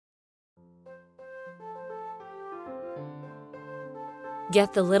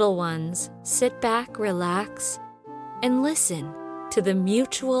Get the little ones, sit back, relax, and listen to the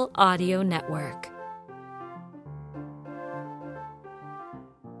Mutual Audio Network.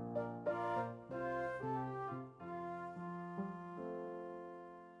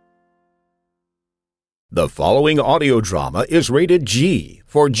 The following audio drama is rated G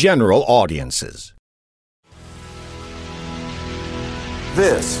for general audiences.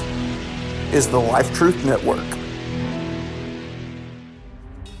 This is the Life Truth Network.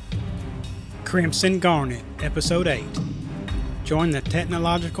 Crimson Garnet, Episode 8. Join the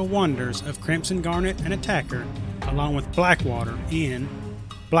technological wonders of Crimson Garnet and Attacker, along with Blackwater in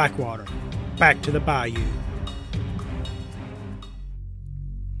Blackwater, Back to the Bayou.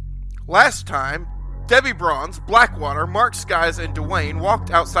 Last time, Debbie Bronze, Blackwater, Mark Skies, and Dwayne walked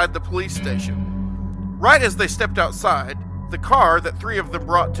outside the police station. Right as they stepped outside, the car that three of them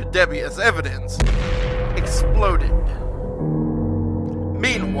brought to Debbie as evidence exploded.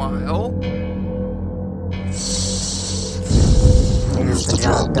 Meanwhile... Here's the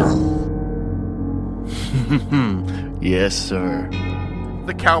job done. Yes, sir.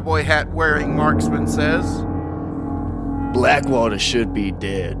 The cowboy hat wearing marksman says. Blackwater should be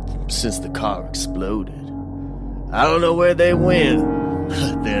dead since the car exploded. I don't know where they went,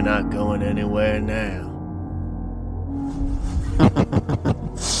 but they're not going anywhere now.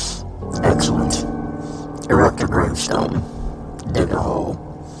 Excellent. Erect a gravestone, dig a hole,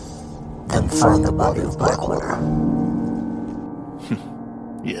 then find the body of Blackwater.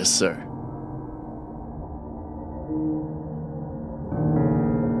 Yes, sir.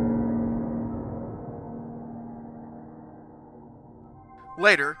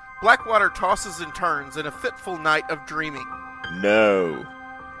 Later, Blackwater tosses and turns in a fitful night of dreaming. No.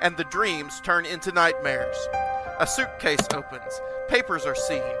 And the dreams turn into nightmares. A suitcase opens. Papers are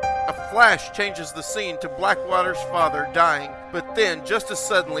seen. A flash changes the scene to Blackwater's father dying, but then just as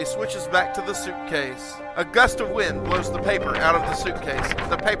suddenly switches back to the suitcase. A gust of wind blows the paper out of the suitcase.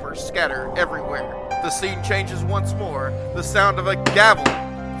 The papers scatter everywhere. The scene changes once more. The sound of a gavel.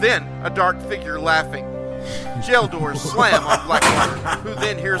 Then a dark figure laughing. Jail doors slam on Blackwater, who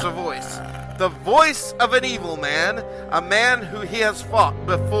then hears a voice. The voice of an evil man, a man who he has fought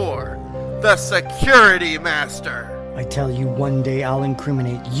before. The Security Master. I tell you, one day I'll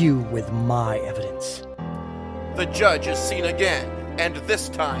incriminate you with my evidence. The judge is seen again, and this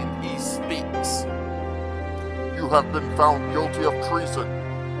time he speaks. You have been found guilty of treason,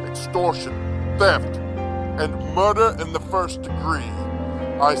 extortion, theft, and murder in the first degree.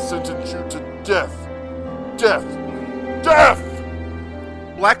 I sentence you to death. Death!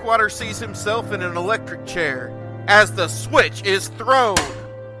 Death! Blackwater sees himself in an electric chair as the switch is thrown.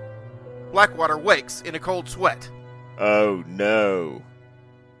 Blackwater wakes in a cold sweat. Oh no.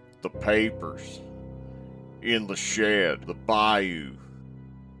 The papers. In the shed, the bayou.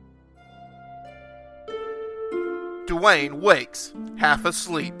 Dwayne wakes, half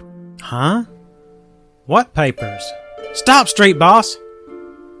asleep. Huh? What papers? Stop, street boss!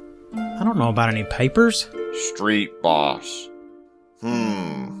 I don't know about any papers. Street boss.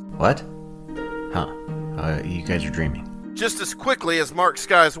 What? Huh. You guys are dreaming. Just as quickly as Mark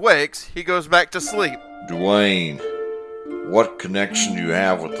Skies wakes, he goes back to sleep. Dwayne, what connection do you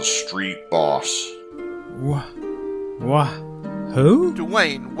have with the street boss? Who?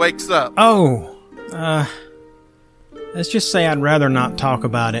 Dwayne wakes up. Let's just say I'd rather not talk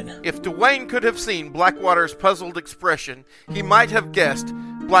about it. If Dwayne could have seen Blackwater's puzzled expression, he might have guessed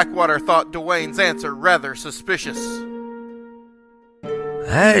Blackwater thought Dwayne's answer rather suspicious.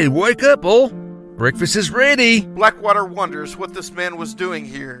 Hey, wake up, all! Breakfast is ready! Blackwater wonders what this man was doing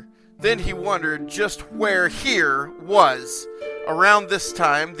here. Then he wondered just where here was. Around this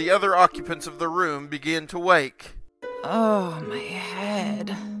time, the other occupants of the room begin to wake. Oh, my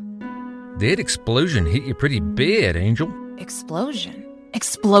head. That explosion hit you pretty bad, Angel. Explosion?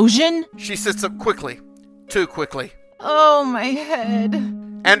 Explosion? She sits up quickly. Too quickly. Oh, my head.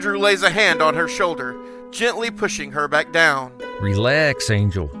 Andrew lays a hand on her shoulder, gently pushing her back down. Relax,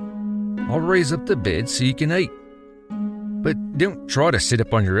 Angel. I'll raise up the bed so you can eat. But don't try to sit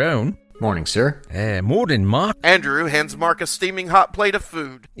up on your own. Morning, sir. Morning, Mark. Andrew hands Mark a steaming hot plate of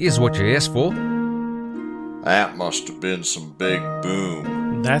food. Here's what you asked for. That must have been some big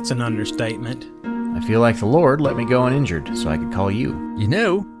boom. That's an understatement. I feel like the Lord let me go uninjured so I could call you. You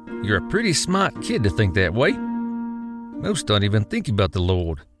know, you're a pretty smart kid to think that way. Most don't even think about the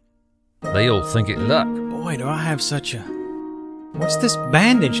Lord. They all think it luck. Boy, do I have such a... What's this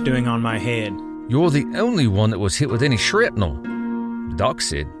bandage doing on my head? You're the only one that was hit with any shrapnel. Doc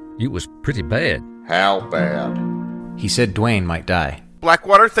said it was pretty bad. How bad? He said Dwayne might die.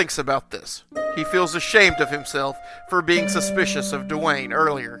 Blackwater thinks about this. He feels ashamed of himself for being suspicious of Dwayne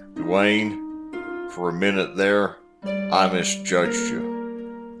earlier. Dwayne, for a minute there, I misjudged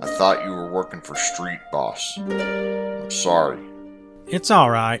you. I thought you were working for Street Boss. I'm sorry. It's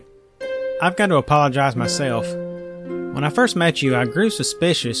alright. I've got to apologize myself. When I first met you, I grew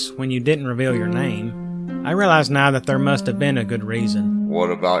suspicious when you didn't reveal your name. I realize now that there must have been a good reason. What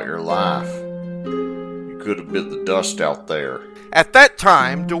about your life? You could have bit the dust out there. At that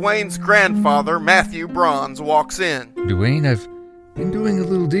time, Dwayne's grandfather, Matthew Bronze, walks in. Dwayne, I've been doing a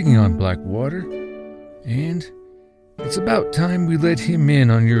little digging on Blackwater, and it's about time we let him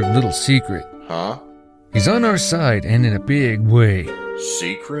in on your little secret. Huh? He's on our side, and in a big way.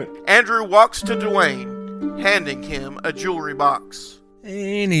 Secret? Andrew walks to Dwayne, handing him a jewelry box.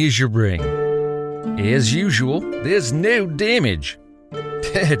 And here's your ring. As usual, there's no damage.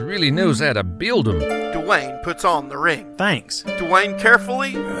 Dad really knows how to build them. Dwayne puts on the ring. Thanks. Dwayne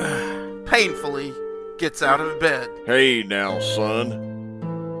carefully, painfully, gets out of bed. Hey now,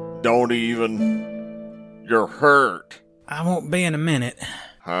 son. Don't even... You're hurt. I won't be in a minute.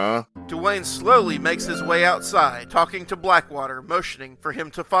 Huh? Dwayne slowly makes his way outside, talking to Blackwater, motioning for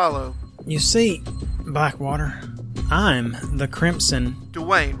him to follow. You see, Blackwater, I'm the Crimson...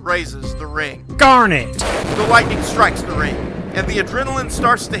 Dwayne raises the ring. Garnet! The lightning strikes the ring, and the adrenaline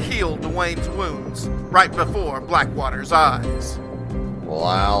starts to heal Dwayne's wounds, right before Blackwater's eyes. Well,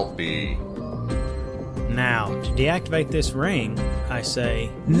 I'll be... Now, to deactivate this ring, I say...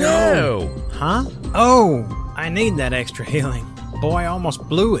 No! Huh? Oh, I need that extra healing. Boy, I almost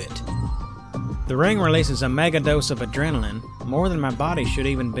blew it. The ring releases a mega dose of adrenaline, more than my body should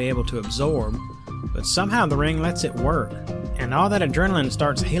even be able to absorb, but somehow the ring lets it work, and all that adrenaline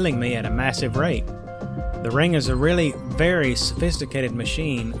starts healing me at a massive rate. The ring is a really very sophisticated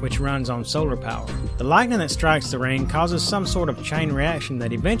machine which runs on solar power. The lightning that strikes the ring causes some sort of chain reaction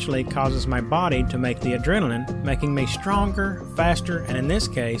that eventually causes my body to make the adrenaline, making me stronger, faster, and in this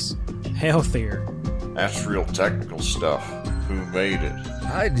case, healthier. That's real technical stuff. Who made it?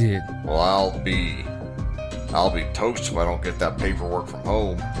 I did. Well, I'll be toast if I don't get that paperwork from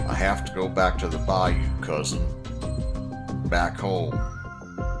home. I have to go back to the bayou, cousin. Back home.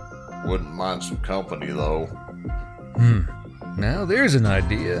 Wouldn't mind some company, though. Now there's an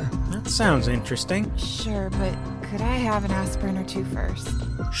idea. That sounds interesting. Sure, but could I have an aspirin or two first?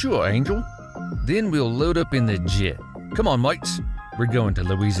 Sure, Angel. Then we'll load up in the jet. Come on, mates. We're going to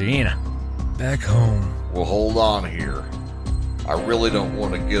Louisiana. Back home. Well, hold on here. I really don't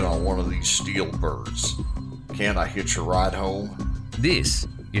want to get on one of these steel birds. Can't I hitch a ride home? This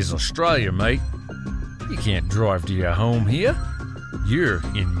is Australia, mate. You can't drive to your home here. You're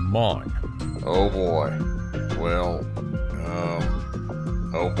in mine. Oh boy. Well,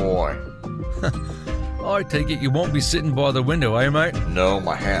 oh boy. I take it you won't be sitting by the window, eh, mate? No,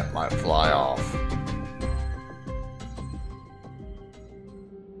 my hat might fly off.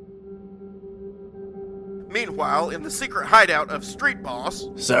 Meanwhile, in the secret hideout of Street Boss...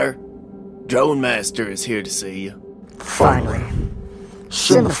 Sir, Drone Master is here to see you. Finally.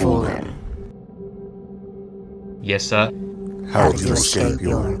 Send the fool in. Yes, sir? How did you escape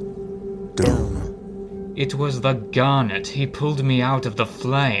your doom? It was the Garnet. He pulled me out of the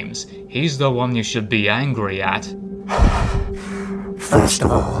flames. He's the one you should be angry at. First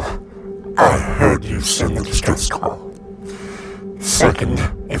of all, I heard you send the distress call. Second,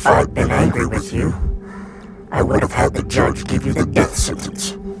 if I'd been angry with you, I would have had the judge give you the death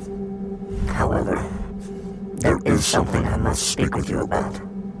sentence. However, there is something I must speak with you about.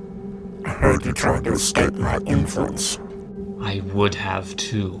 I heard you tried to escape my influence. I would have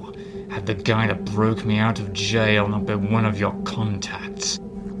too, had the guy that broke me out of jail not been one of your contacts.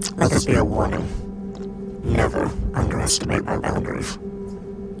 Let this be a warning. Never underestimate my boundaries.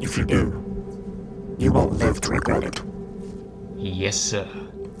 If you do, you won't live to regret it. Yes, sir.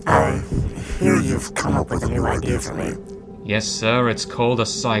 I hear you've come up with a new idea for me. Yes, sir, it's called a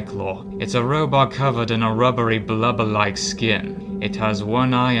Cyclor. It's a robot covered in a rubbery blubber-like skin. It has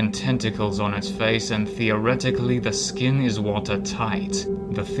one eye and tentacles on its face, and theoretically the skin is watertight.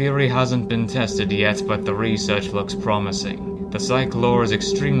 The theory hasn't been tested yet, but the research looks promising. The Cyclor is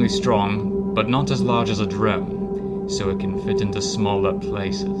extremely strong, but not as large as a drone, so it can fit into smaller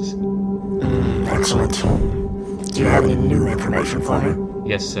places. Excellent. Do you have any new information for me?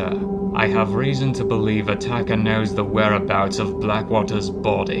 Yes, sir. I have reason to believe Attacker knows the whereabouts of Blackwater's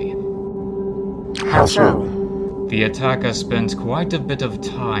body. How so? The Attacker spent quite a bit of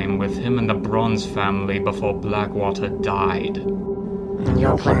time with him and the Bronze family before Blackwater died. And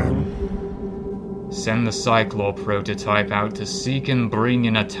your plan? Send the Cyclor prototype out to seek and bring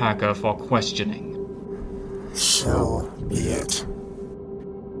in Attacker for questioning. So be it.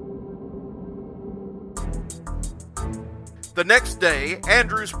 The next day,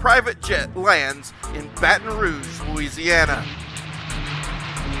 Andrew's private jet lands in Baton Rouge, Louisiana.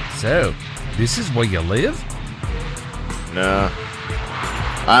 So, this is where you live? Nah,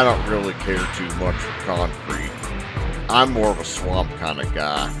 I don't really care too much for concrete. I'm more of a swamp kind of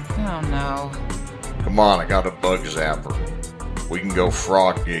guy. Oh no. Come on, I got a bug zapper. We can go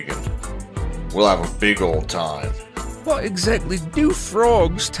frog digging. We'll have a big old time. What exactly do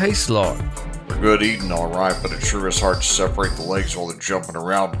frogs taste like? They're good eating, alright, but it sure is hard to separate the legs while they're jumping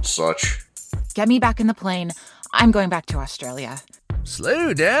around and such. Get me back in the plane. I'm going back to Australia.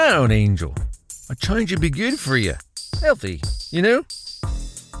 Slow down, Angel. A change would be good for you. Healthy, you know?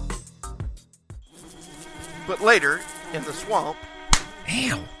 But later, in the swamp...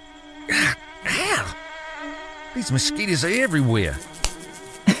 Ow! Ow! These mosquitoes are everywhere.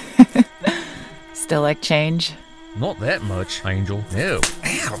 Still like change? Not that much, Angel. No.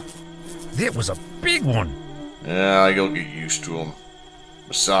 Ow! That was a big one. Yeah, you'll get used to them.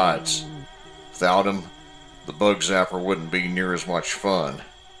 Besides, without him, the bug zapper wouldn't be near as much fun.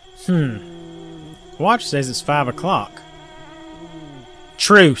 Watch says it's 5 o'clock.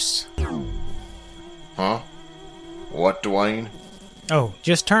 Truce. Huh? What, Dwayne? Oh,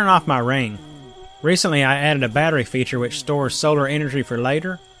 just turn off my ring. Recently I added a battery feature which stores solar energy for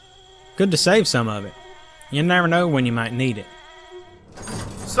later. Good to save some of it. You never know when you might need it.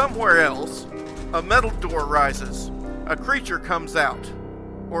 Somewhere else, a metal door rises. A creature comes out.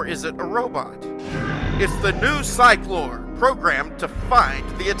 Or is it a robot? It's the new Cyclor, programmed to find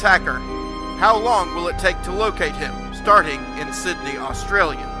the attacker. How long will it take to locate him, starting in Sydney,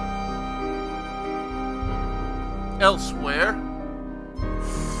 Australia? Elsewhere.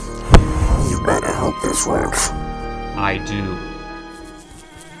 You better hope this works. I do.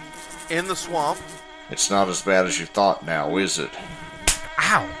 In the swamp. It's not as bad as you thought now, is it?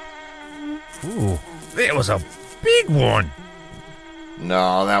 Ow! Ooh, that was a big one!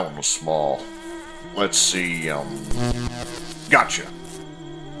 No, that one was small. Let's see, Gotcha!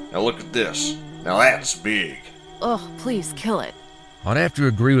 Now look at this. Now that's big. Ugh, please kill it. I'd have to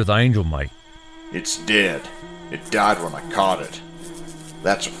agree with Angel, mate. It's dead. It died when I caught it.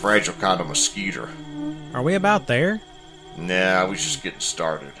 That's a fragile kind of mosquito. Are we about there? Nah, we just getting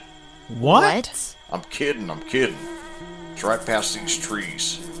started. What? I'm kidding. It's right past these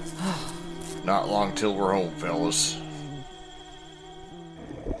trees. Not long till we're home, fellas.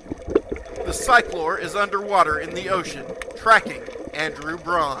 The Cyclor is underwater in the ocean, tracking Andrew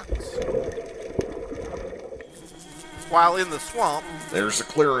Bronze. While in the swamp... There's a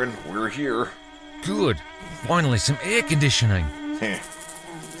clearing. We're here. Good. Finally, some air conditioning.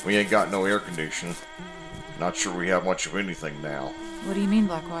 We ain't got no air conditioning. Not sure we have much of anything now. What do you mean,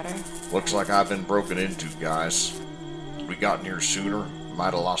 Blackwater? Looks like I've been broken into, guys. If we gotten here sooner,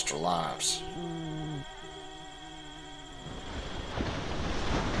 might have lost our lives.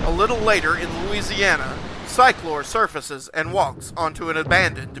 A little later in Louisiana, Cyclor surfaces and walks onto an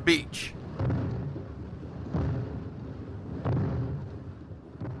abandoned beach.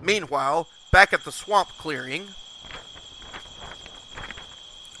 Meanwhile, back at the swamp clearing...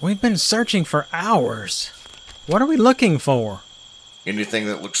 We've been searching for hours. What are we looking for? Anything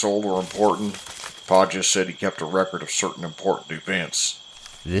that looks old or important. Pa just said he kept a record of certain important events.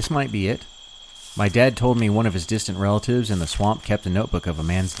 This might be it. My dad told me one of his distant relatives in the swamp kept a notebook of a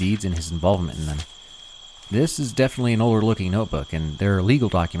man's deeds and his involvement in them. This is definitely an older-looking notebook, and there are legal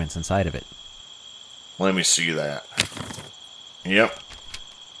documents inside of it. Let me see that. Yep.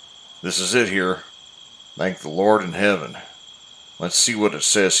 This is it here. Thank the Lord in heaven. Let's see what it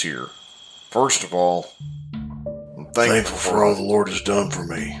says here. First of all, I'm thankful for all the Lord has done for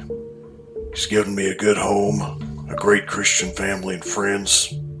me. He's given me a good home, a great Christian family and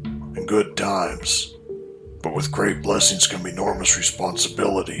friends, and good times. But with great blessings come enormous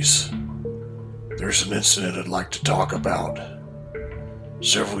responsibilities. There's an incident I'd like to talk about.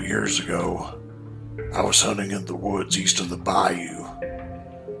 Several years ago, I was hunting in the woods east of the bayou.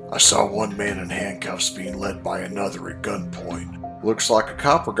 I saw one man in handcuffs being led by another at gunpoint. Looks like a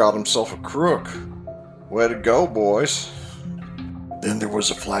copper got himself a crook. Way to go, boys. Then there was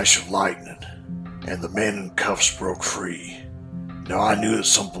a flash of lightning, and the man in cuffs broke free. Now I knew that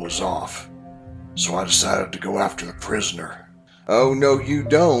something was off, so I decided to go after the prisoner. Oh, no you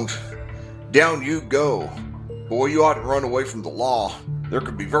don't. Down you go. Boy, you ought to run away from the law. There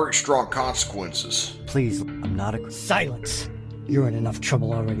could be very strong consequences. Please, I'm not a... Silence! You're in enough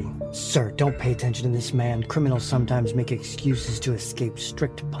trouble already. Sir, don't pay attention to this man. Criminals sometimes make excuses to escape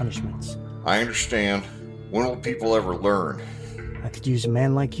strict punishments. I understand. When will people ever learn? I could use a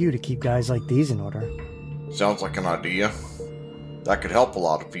man like you to keep guys like these in order. Sounds like an idea. That could help a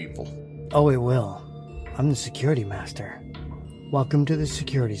lot of people. Oh, it will. I'm the security master. Welcome to the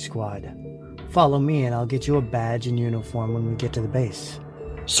security squad. Follow me and I'll get you a badge and uniform when we get to the base.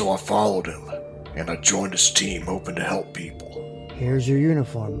 So I followed him, and I joined his team hoping to help people. Here's your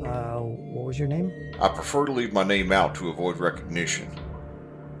uniform. What was your name? I prefer to leave my name out to avoid recognition.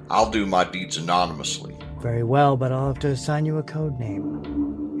 I'll do my deeds anonymously. Very well, but I'll have to assign you a code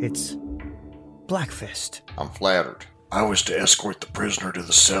name. It's Blackfist. I'm flattered. I was to escort the prisoner to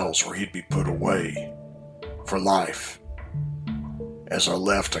the cells where he'd be put away. For life. As I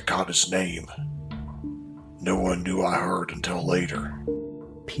left, I caught his name. No one knew I heard until later.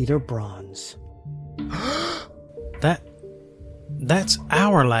 Peter Bronze. That's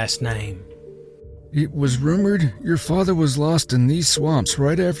our last name. It was rumored your father was lost in these swamps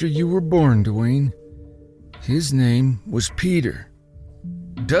right after you were born, Dwayne. His name was Peter.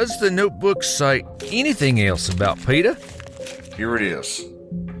 Does the notebook cite anything else about Peter? Here it is.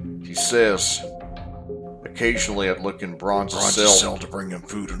 He says, occasionally I'd look in Bronze's cell to bring him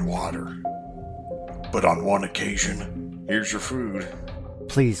food and water. But on one occasion, here's your food.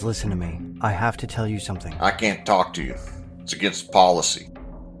 Please listen to me. I have to tell you something. I can't talk to you. It's against policy.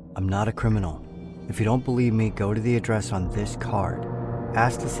 I'm not a criminal. If you don't believe me, go to the address on this card.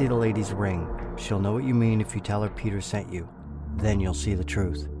 Ask to see the lady's ring. She'll know what you mean if you tell her Peter sent you. Then you'll see the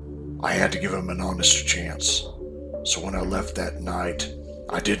truth. I had to give him an honest chance. So when I left that night,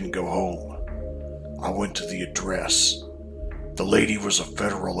 I didn't go home. I went to the address. The lady was a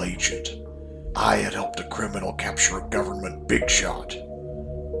federal agent. I had helped a criminal capture a government big shot.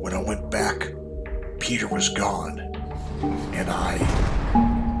 When I went back, Peter was gone, and I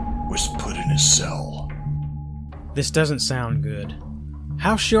was put in his cell. This doesn't sound good.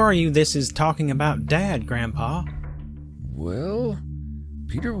 How sure are you this is talking about Dad, Grandpa? Well,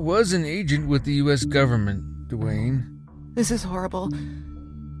 Peter was an agent with the U.S. government, Dwayne. This is horrible.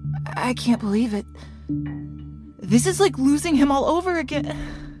 I can't believe it. This is like losing him all over again.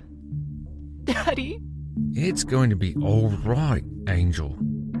 Daddy? It's going to be all right, Angel.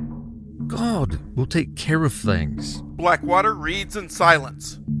 God will take care of things. Blackwater reads in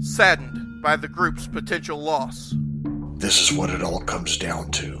silence, saddened by the group's potential loss. This is what it all comes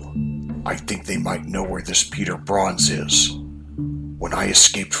down to. I think they might know where this Peter Bronze is. When I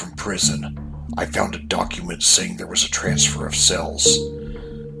escaped from prison, I found a document saying there was a transfer of cells.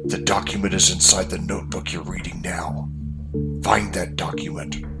 The document is inside the notebook you're reading now. Find that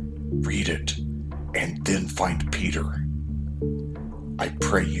document, read it, and then find Peter. I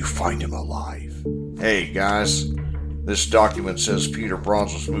pray you find him alive. Hey, guys. This document says Peter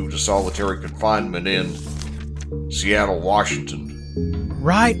Bronze was moved to solitary confinement in Seattle, Washington.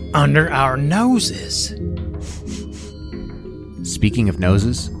 Right under our noses. Speaking of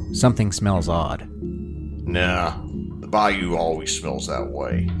noses, something smells odd. Nah, the bayou always smells that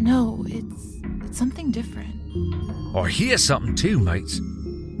way. No, it's something different. I hear something too, mates.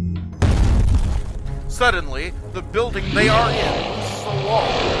 Suddenly, the building they are in moves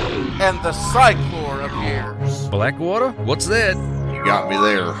along, and the Cyclor appears. Blackwater? What's that? You got me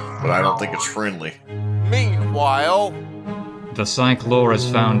there, but I don't think it's friendly. Meanwhile... The Cyclor has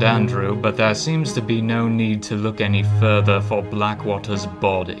found Andrew, but there seems to be no need to look any further for Blackwater's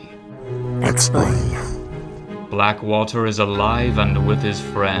body. Explain. Blackwater is alive and with his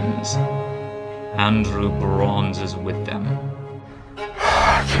friends. Andrew Bronze is with them.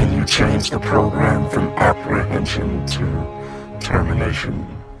 Can you change the program from apprehension to termination?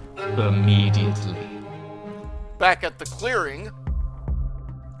 Immediately. Back at the clearing...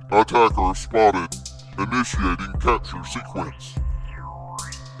 Attacker spotted. Initiating capture sequence.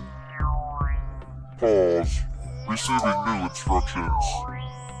 Pause. Receiving new instructions.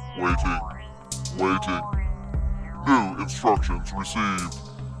 Waiting. New instructions received.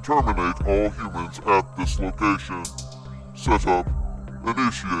 Terminate all humans at this location. Setup.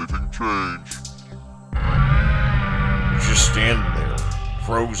 Initiating change. You're just standing there,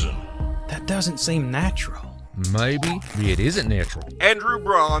 frozen. That doesn't seem natural. Maybe it isn't natural. Andrew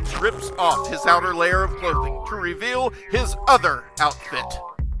Bronze rips off his outer layer of clothing to reveal his other outfit.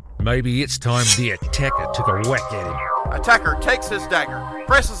 Maybe it's time the attacker took a whack at him. Attacker takes his dagger,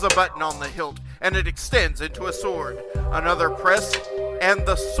 presses a button on the hilt, and it extends into a sword. Another press, and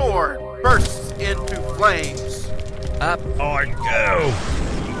the sword bursts into flames. Up I go!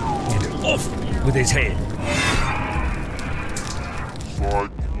 And off with his head.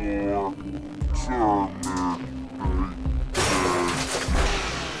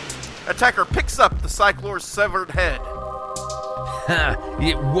 Attacker picks up the Cyclor's severed head. Ha!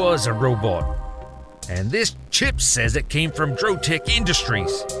 It was a robot. And this chip says it came from Drotech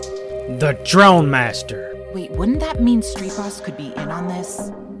Industries. The Drone Master. Wait, wouldn't that mean Street Boss could be in on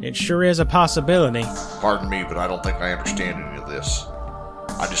this? It sure is a possibility. Pardon me, but I don't think I understand any of this.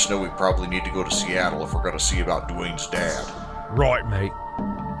 I just know we probably need to go to Seattle if we're going to see about Dwayne's dad. Right, mate.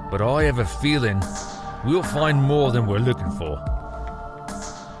 But I have a feeling we'll find more than we're looking for.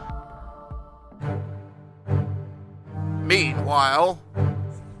 Meanwhile...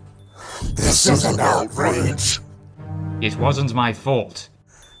 This is an outrage. It wasn't my fault.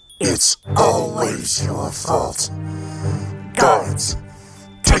 It's always your fault. Guards,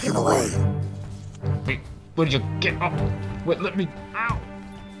 take him away. Wait, will you get up? Wait, let me... Ow!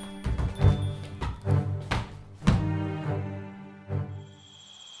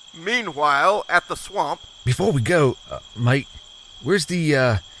 Meanwhile, at the swamp... Before we go, mate, where's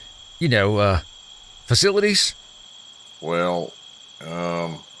the, facilities? Well,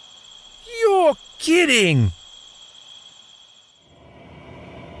 You're kidding!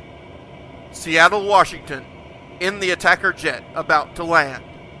 Seattle, Washington. In the attacker jet, about to land.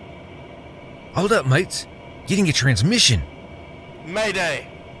 Hold up, mates. Getting a transmission. Mayday!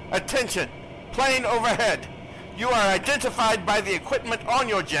 Attention! Plane overhead! You are identified by the equipment on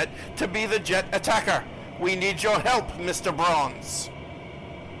your jet to be the jet attacker. We need your help, Mr. Bronze.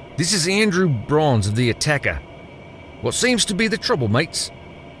 This is Andrew Bronze of the Attacker. What seems to be the trouble, mates?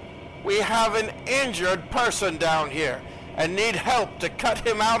 We have an injured person down here and need help to cut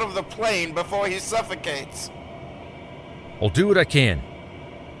him out of the plane before he suffocates. I'll do what I can.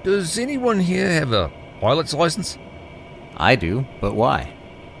 Does anyone here have a pilot's license? I do, but why?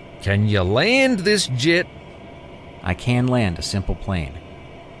 Can you land this jet? I can land a simple plane,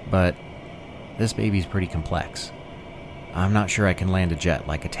 but this baby's pretty complex. I'm not sure I can land a jet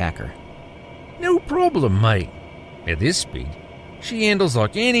like Attacker. No problem, mate. At this speed, she handles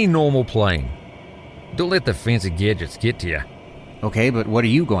like any normal plane. Don't let the fancy gadgets get to you. Okay, but what are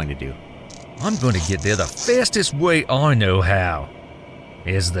you going to do? I'm going to get there the fastest way I know how.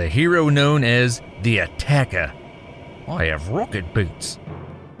 As the hero known as the Attacker, I have rocket boots.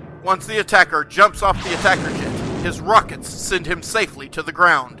 Once the attacker jumps off the attacker jet, his rockets send him safely to the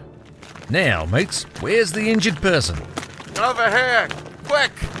ground. Now, mates, where's the injured person? Over here!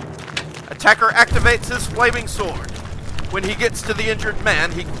 Quick! Attacker activates his flaming sword. When he gets to the injured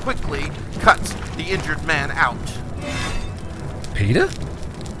man, he quickly cuts the injured man out. Peter?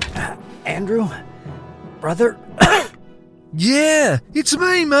 Andrew? Brother? Yeah, it's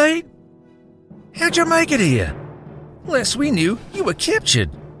me, mate. How'd you make it here? Last we knew, you were captured.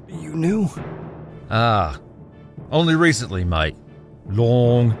 You knew? Ah, only recently, mate.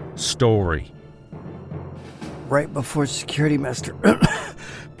 Long story. Right before Security Master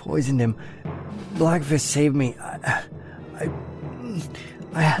poisoned him, Blackfist saved me.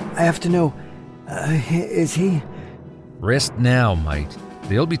 I have to know. Is he? Rest now, mate.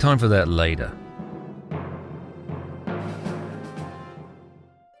 There'll be time for that later.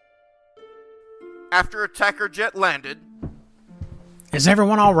 After attacker jet landed... Is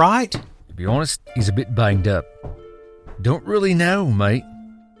everyone all right? To be honest, he's a bit banged up. Don't really know, mate.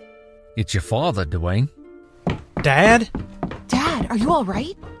 It's your father, Dwayne. Dad? Dad, are you all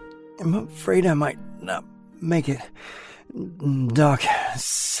right? I'm afraid I might not make it. Doc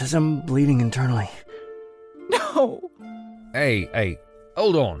says I'm bleeding internally. No. Hey,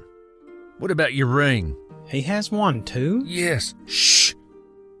 hold on. What about your ring? He has one, too? Yes. Shh.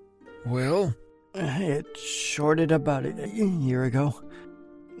 Well? It shorted about a year ago.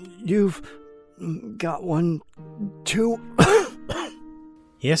 You've got one, too?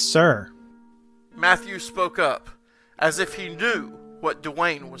 Yes, sir. Matthew spoke up, as if he knew what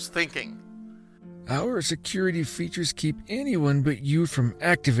Dwayne was thinking. Our security features keep anyone but you from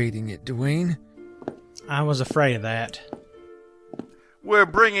activating it, Dwayne. I was afraid of that. We're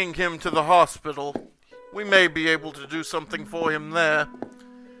bringing him to the hospital. We may be able to do something for him there.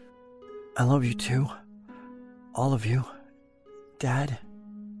 I love you too. All of you. Dad.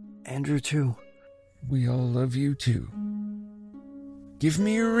 Andrew too. We all love you too. Give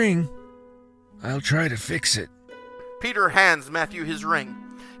me your ring. I'll try to fix it. Peter hands Matthew his ring.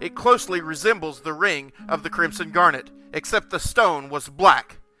 It closely resembles the ring of the Crimson Garnet, except the stone was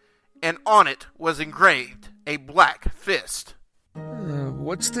black, and on it was engraved a black fist.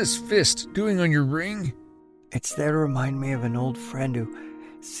 What's this fist doing on your ring? It's there to remind me of an old friend who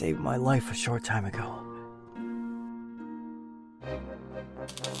saved my life a short time ago.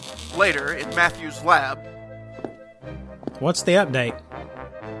 Later, in Matthew's lab... What's the update?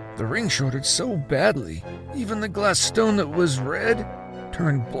 The ring shorted so badly, even the glass stone that was red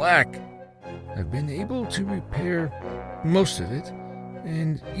turned black. I've been able to repair most of it,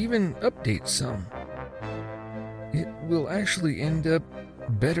 and even update some. It will actually end up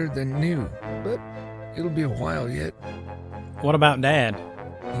better than new, but it'll be a while yet. What about Dad?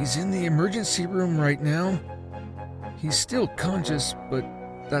 He's in the emergency room right now. He's still conscious, but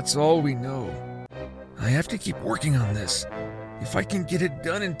that's all we know. I have to keep working on this. If I can get it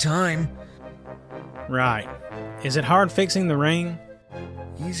done in time. Right. Is it hard fixing the ring?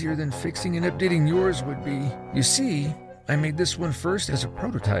 Easier than fixing and updating yours would be. You see, I made this one first as a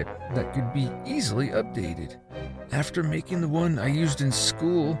prototype that could be easily updated. After making the one I used in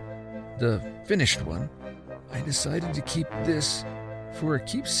school, the finished one, I decided to keep this for a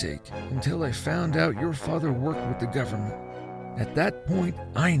keepsake until I found out your father worked with the government. At that point,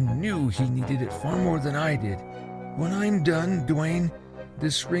 I knew he needed it far more than I did. When I'm done, Dwayne,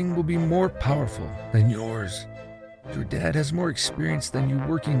 this ring will be more powerful than yours. Your dad has more experience than you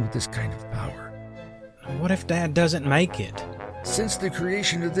working with this kind of power. What if Dad doesn't make it? Since the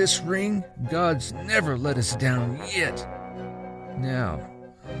creation of this ring, God's never let us down yet. Now,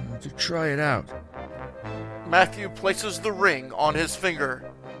 to try it out. Matthew places the ring on his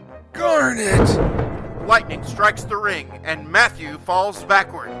finger. Garnet! Lightning strikes the ring, and Matthew falls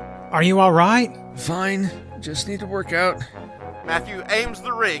backward. Are you all right? Fine. Just need to work out. Matthew aims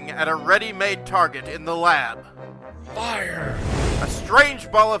the ring at a ready-made target in the lab. Fire! A strange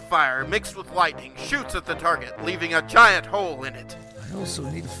ball of fire mixed with lightning shoots at the target, leaving a giant hole in it. I also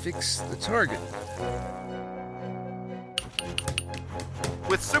need to fix the target.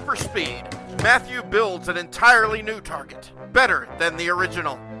 With super speed, Matthew builds an entirely new target, better than the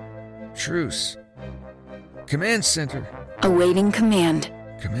original. Truce. Command center. Awaiting command.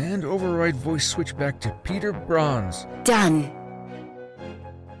 Command override voice switch back to Peter Bronze. Done.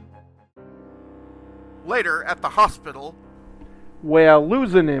 Later, at the hospital, we're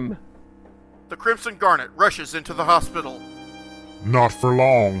losing him. The Crimson Garnet rushes into the hospital. Not for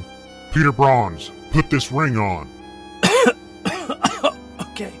long. Peter Bronze, put this ring on.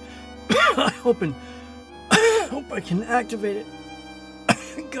 Okay. I hope I can activate it.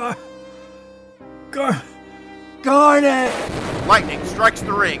 Garnet! Lightning strikes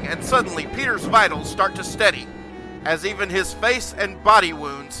the ring, and suddenly Peter's vitals start to steady, as even his face and body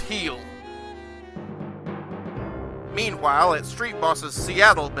wounds heal. Meanwhile, at Street Boss's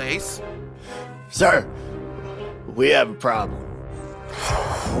Seattle base... Sir, we have a problem.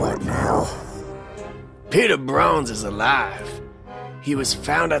 What now? Peter Bronze is alive. He was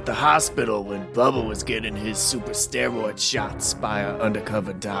found at the hospital when Bubba was getting his super steroid shots by an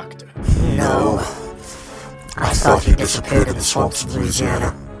undercover doctor. No. I thought he disappeared in the swamps of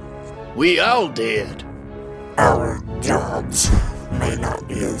Louisiana. We all did. Our jobs may not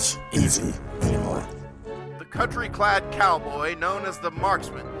be as easy anymore. The country-clad cowboy known as the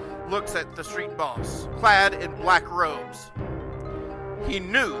Marksman looks at the Street Boss, clad in black robes. He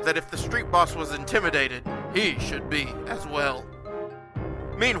knew that if the Street Boss was intimidated, he should be as well.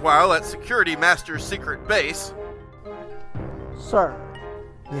 Meanwhile, at Security Master's secret base... Sir.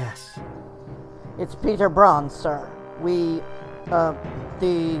 Yes. It's Peter Bronze, sir.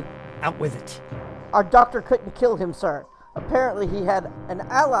 Out with it. Our doctor couldn't kill him, sir. Apparently he had an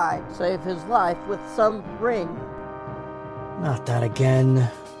ally save his life with some ring. Not that again.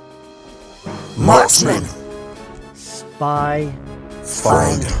 Marksman! Spy.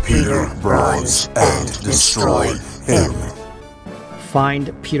 Find Peter Bronze and destroy him.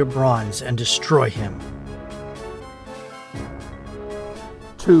 Find Peter Bronze and destroy him.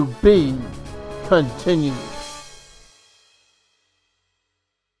 To be continued.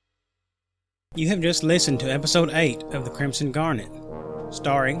 You have just listened to Episode 8 of The Crimson Garnet,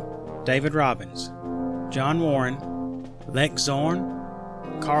 starring David Robbins, John Warren, Lex Zorn,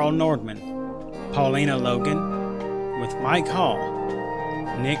 Carl Nordman, Paulina Logan, with Mike Hall,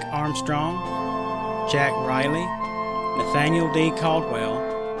 Nick Armstrong, Jack Riley, Nathaniel D. Caldwell,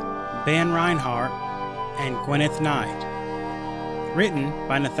 Ben Reinhardt, and Gwyneth Knight. Written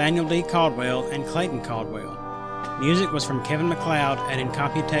by Nathaniel D. Caldwell and Clayton Caldwell. Music was from Kevin MacLeod at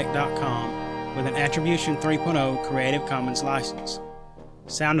Incompetech.com with an Attribution 3.0 Creative Commons license.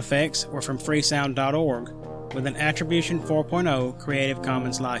 Sound effects were from freesound.org with an Attribution 4.0 Creative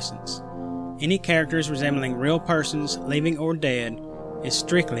Commons license. Any characters resembling real persons, living or dead, is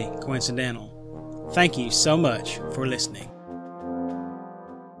strictly coincidental. Thank you so much for listening.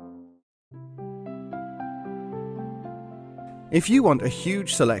 If you want a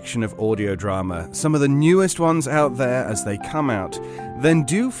huge selection of audio drama, some of the newest ones out there as they come out, then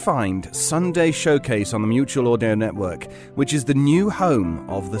do find Sunday Showcase on the Mutual Audio Network, which is the new home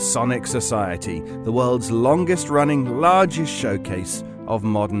of the Sonic Society, the world's longest-running, largest showcase of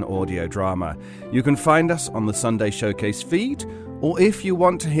modern audio drama. You can find us on the Sunday Showcase feed, or if you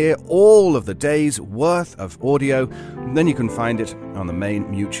want to hear all of the day's worth of audio, then you can find it on the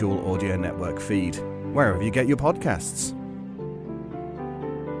main Mutual Audio Network feed, wherever you get your podcasts.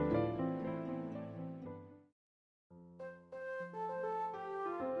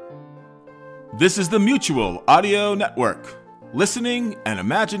 This is the Mutual Audio Network, listening and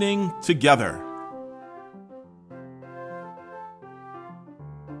imagining together.